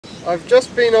I've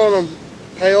just been on a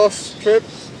Palos trip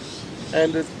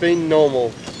and it's been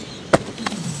normal.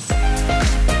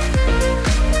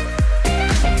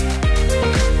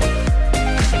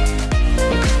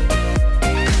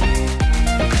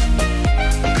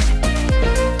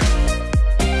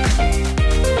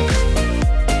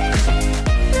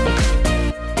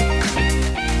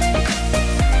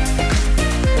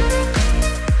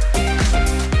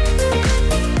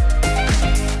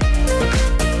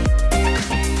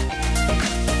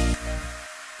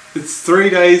 It's 3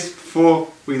 days before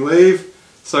we leave,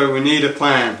 so we need a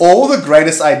plan. All the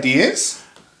greatest ideas,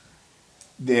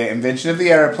 the invention of the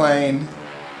aeroplane,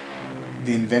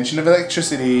 the invention of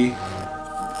electricity,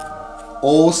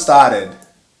 all started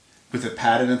with a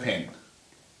pad and a pen.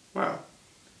 Wow.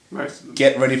 Most of them.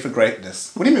 Get ready for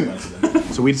greatness. What do you mean most of them?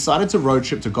 So we decided to road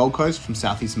trip to Gold Coast from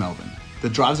southeast Melbourne. The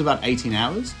drive's about 18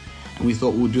 hours, and we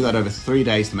thought we'd do that over 3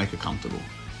 days to make it comfortable.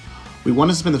 We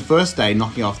wanted to spend the first day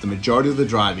knocking off the majority of the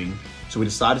driving, so we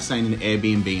decided staying in an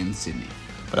Airbnb in Sydney.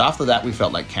 But after that, we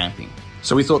felt like camping.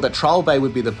 So we thought that Trial Bay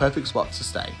would be the perfect spot to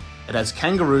stay. It has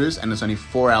kangaroos and it's only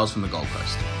 4 hours from the Gold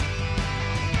Coast.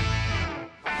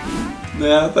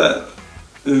 Now that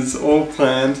is all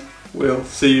planned, we'll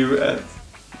see you at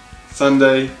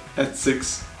Sunday at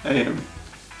 6 AM.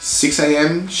 6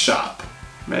 AM sharp.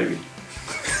 Maybe.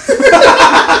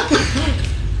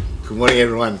 Good morning,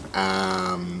 everyone.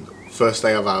 First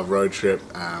day of our road trip.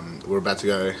 We're about to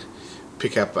go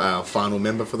pick up our final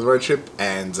member for the road trip,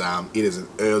 and it is an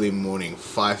early morning,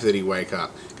 5:30 wake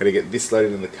up. Gotta get this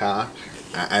loaded in the car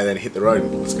and then hit the road.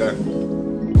 Let's go.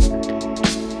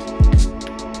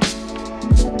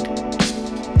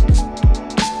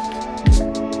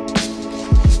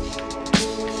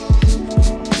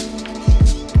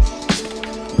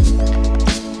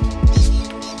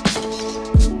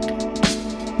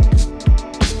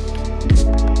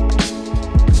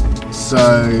 So,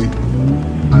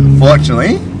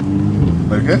 unfortunately,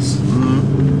 Lucas,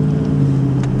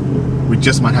 we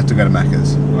just might have to go to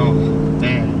Macca's. Oh,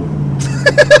 damn.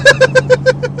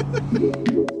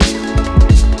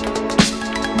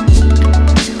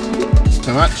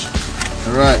 So much.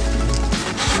 Alright.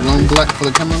 Long black for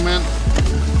the cameraman.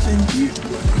 Thank you.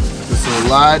 This is a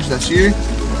large, that's you.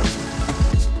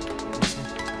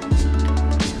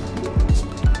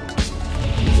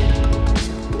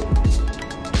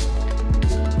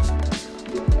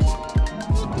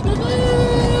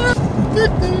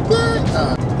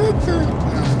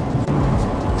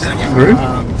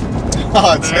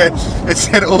 Oh, it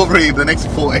said Albury, the next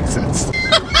 4 exits.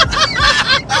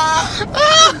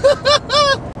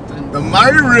 The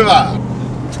Murray River.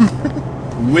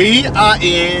 We are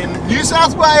in New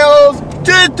South Wales.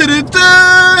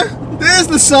 There's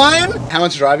the sign. How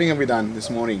much driving have we done this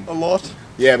morning? A lot.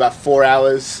 Yeah, about 4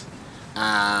 hours.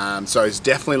 So it's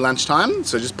definitely lunchtime.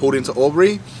 So just pulled into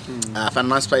Albury. Found a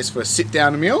nice place for a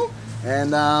sit-down meal.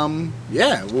 And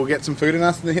yeah, we'll get some food in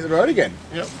us and then hit the road again.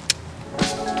 Yep.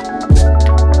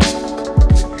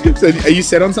 So are you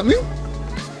set on something?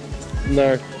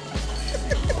 No. I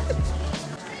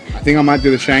think I might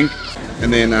do the shank,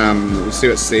 and then we'll see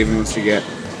what Stephen wants to get.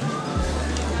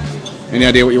 Any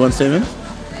idea what you want, Stephen?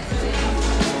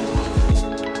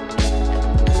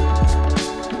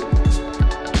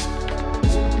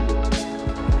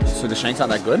 So the shanks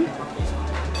aren't that good,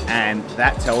 and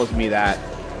that tells me that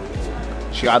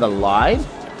she either lied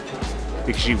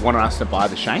because she wanted us to buy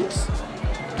the shanks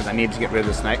because I needed to get rid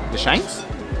of the shanks,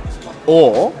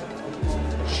 or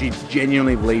she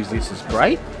genuinely believes this is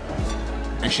great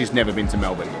and she's never been to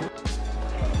Melbourne.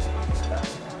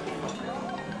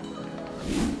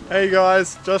 Hey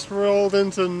guys, just rolled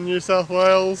into New South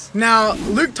Wales. Now,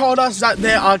 Luke told us that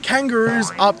there are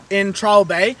kangaroos up in Trial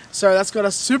Bay, so that's got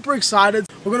us super excited.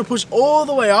 We're going to push all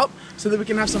the way up so that we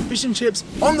can have some fish and chips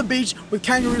on the beach with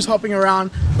kangaroos hopping around.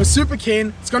 We're super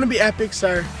keen. It's going to be epic,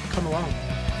 so come along.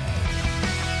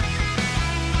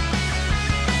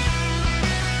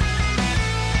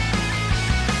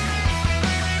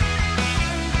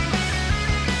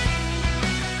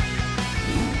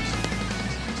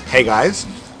 Hey guys,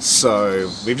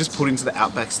 so we've just pulled into the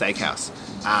Outback Steakhouse.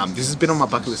 This has been on my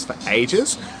bucket list for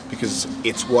ages because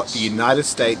it's what the United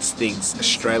States thinks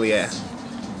Australia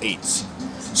eats.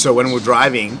 So when we were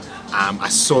driving, I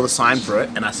saw the sign for it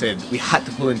and I said we had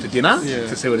to pull in for dinner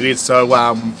to see what it is. So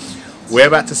we're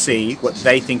about to see what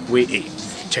they think we eat.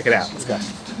 Check it out, let's go.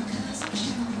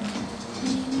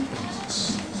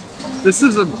 This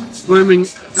is a blooming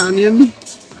onion,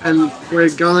 and we're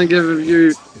gonna give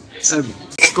you a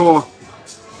score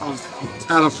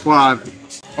out of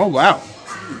 5. Oh wow.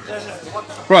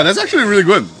 Bro, that's actually really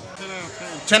good.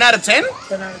 10 out of 10?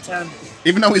 10 out of 10.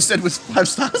 Even though we said it was 5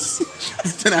 stars,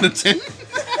 it's 10 out of 10.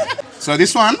 So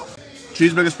this one,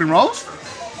 cheeseburger spring rolls.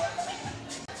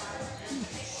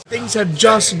 Things have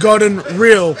just gotten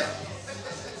real.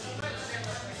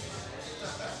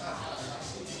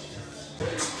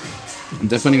 I'm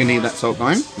definitely gonna need that salt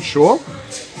going, for sure.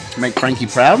 Make Frankie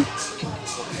proud.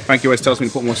 Frankie always tells me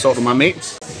to put more salt on my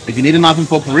meat. If you need a knife and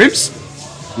fork for ribs,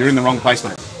 you're in the wrong place,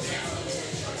 mate.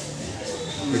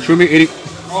 You should be eating.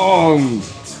 Oh,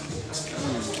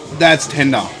 that's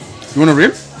tender. You want a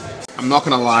rib? I'm not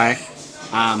gonna lie.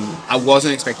 I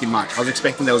wasn't expecting much. I was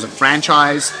expecting there was a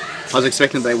franchise. I was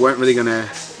expecting they weren't really gonna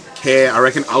care. I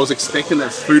was expecting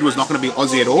that food was not gonna be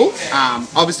Aussie at all.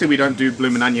 Obviously we don't do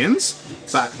bloomin' onions,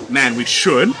 but man, we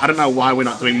should. I don't know why we're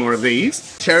not doing more of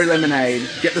these. Cherry lemonade,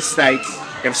 get the steak,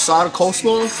 get a side of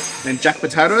coleslaw, and jack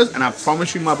potatoes, and I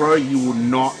promise you, my bro, you will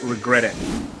not regret it.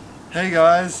 Hey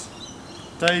guys,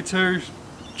 day 2,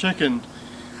 chicken.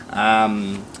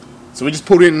 So we just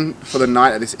pulled in for the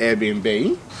night at this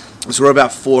Airbnb. So we're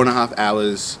about 4.5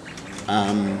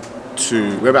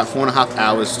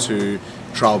 hours to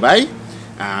Trial Bay.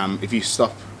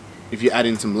 If you add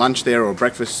in some lunch there or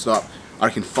breakfast stop, I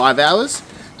reckon 5 hours.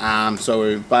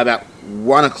 So by about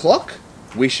 1 o'clock,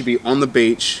 we should be on the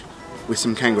beach with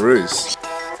some kangaroos.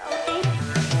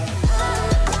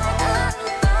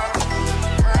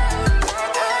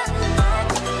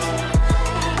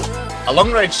 A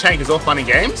long range tank is all fun and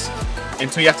games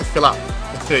until you have to fill up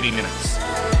for 30 minutes.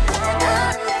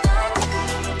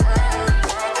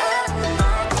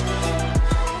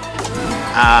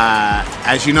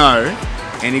 As you know,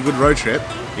 any good road trip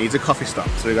needs a coffee stop.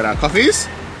 So we got our coffees,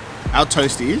 our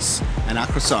toasties, and our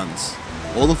croissants.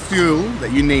 All the fuel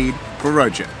that you need for a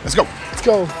road trip. Let's go. Let's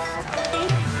go.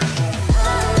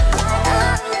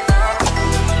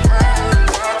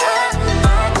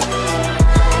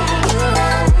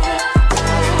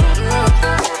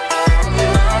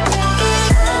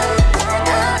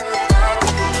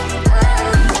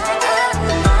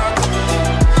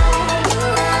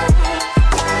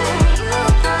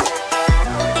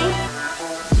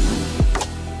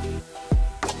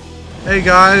 Hey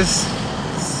guys,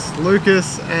 it's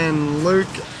Lucas and Luke.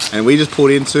 And we just pulled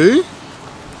into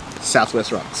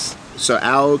Southwest Rocks. So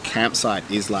our campsite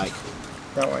is like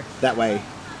that way,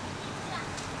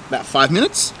 about 5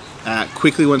 minutes.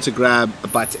 Quickly went to grab a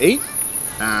bite to eat.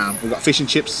 We've got fish and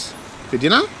chips for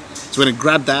dinner. So we're gonna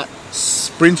grab that,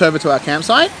 sprint over to our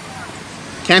campsite,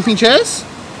 camping chairs,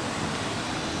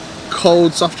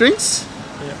 cold soft drinks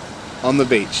on the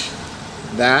beach.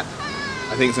 That,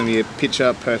 I think, is gonna be a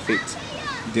picture perfect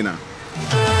dinner.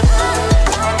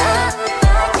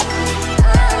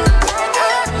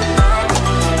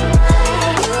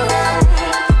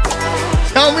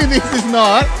 Tell me this is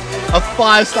not a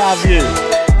 5-star view.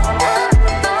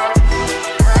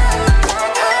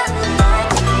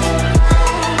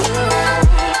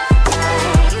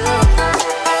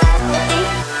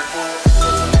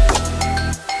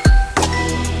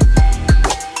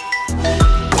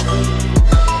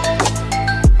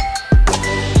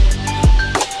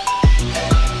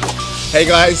 Hey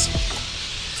guys,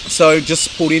 so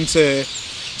just pulled into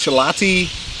Chilati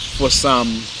for some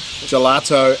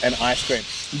gelato and ice cream.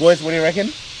 Boys, what do you reckon?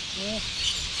 Yeah.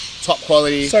 Top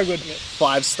quality, So good.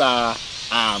 5-star.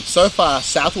 So far,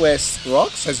 Southwest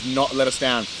Rocks has not let us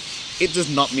down. It does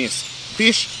not miss.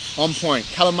 Fish on point,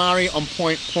 calamari on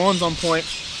point, prawns on point,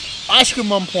 ice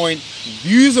cream on point,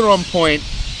 views are on point.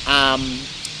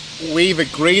 We've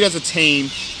agreed as a team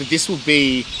that this will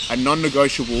be a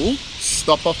non-negotiable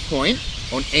stop-off point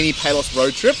on any Palos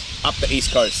road trip up the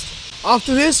East Coast.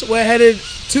 After this, we're headed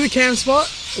to the camp spot.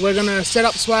 We're gonna set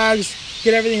up swags,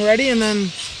 get everything ready, and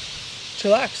then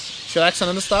chillax. Chillax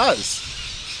under the stars.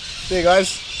 See you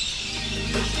guys.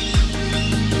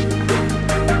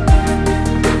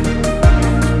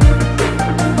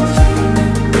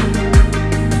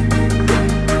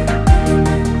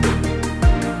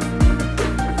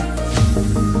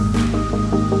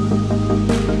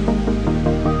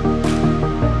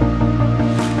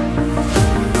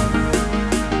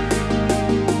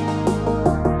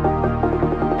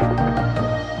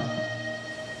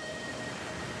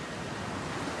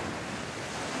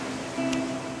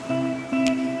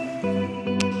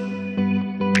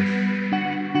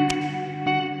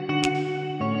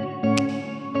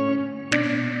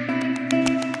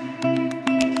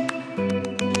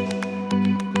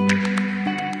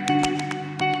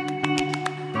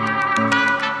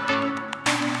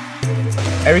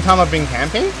 Every time I've been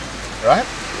camping, right?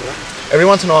 Every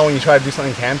once in a while when you try to do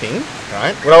something camping,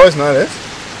 right? What I always notice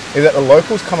is that the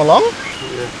locals come along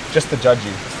just to judge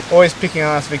you. Always picking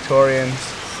on us Victorians,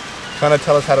 Trying to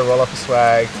tell us how to roll off a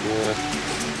swag. Yeah.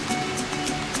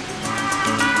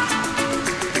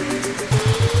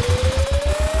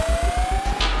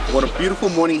 What a beautiful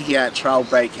morning here at Trail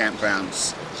Bay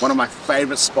Campgrounds. One of my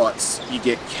favourite spots. You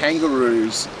get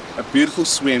kangaroos, a beautiful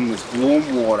swim with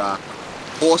warm water,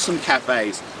 awesome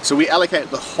cafes. So we allocate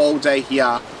the whole day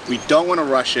here. We don't want to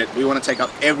rush it. We want to take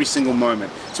up every single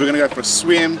moment. So we're going to go for a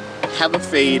swim, have a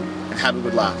feed, and have a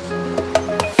good laugh.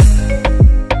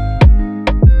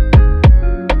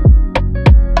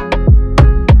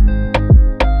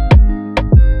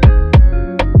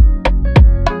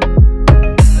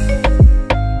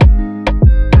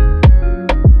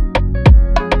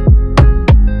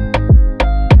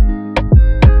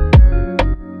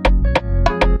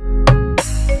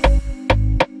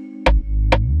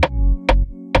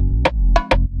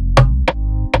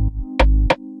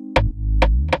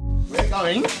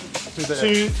 Going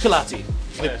to Kilati,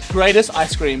 the greatest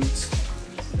ice creams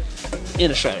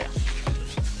in Australia.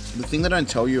 The thing they don't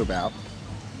tell you about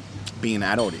being an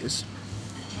adult is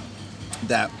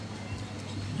that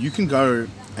you can go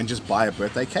and just buy a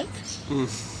birthday cake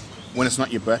when it's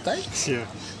not your birthday,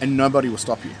 and nobody will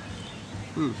stop you.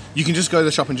 You can just go to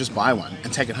the shop and just buy one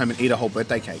and take it home and eat a whole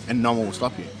birthday cake, and no one will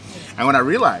stop you. And what I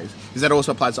realized is that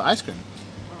also applies to ice cream.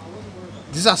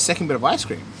 This is our second bit of ice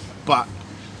cream, but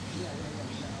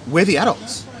we're the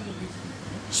adults.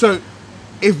 So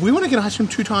if we want to get ice cream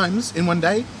 2 times in one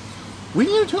day, we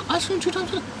can get ice cream 2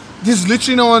 times. There's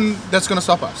literally no one that's going to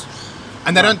stop us.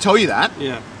 And they don't tell you that.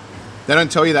 Yeah. They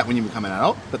don't tell you that when you become an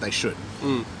adult, but they should.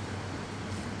 And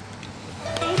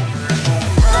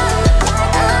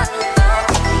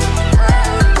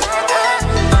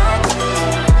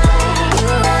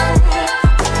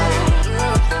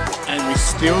we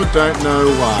still don't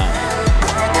know why.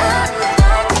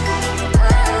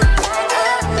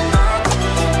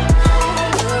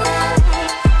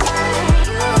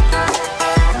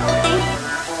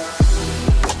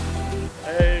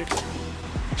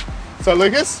 So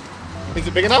Lucas, is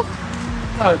it big enough?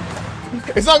 No.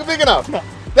 It's not big enough? No.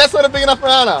 That's not a big enough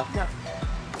banana? No.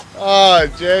 Oh,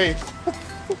 gee.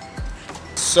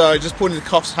 So just pulled into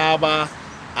Coffs Harbour.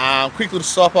 Quick little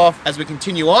stop off as we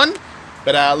continue on.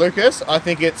 But Lucas, I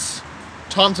think it's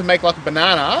time to make like a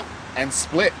banana and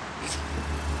split.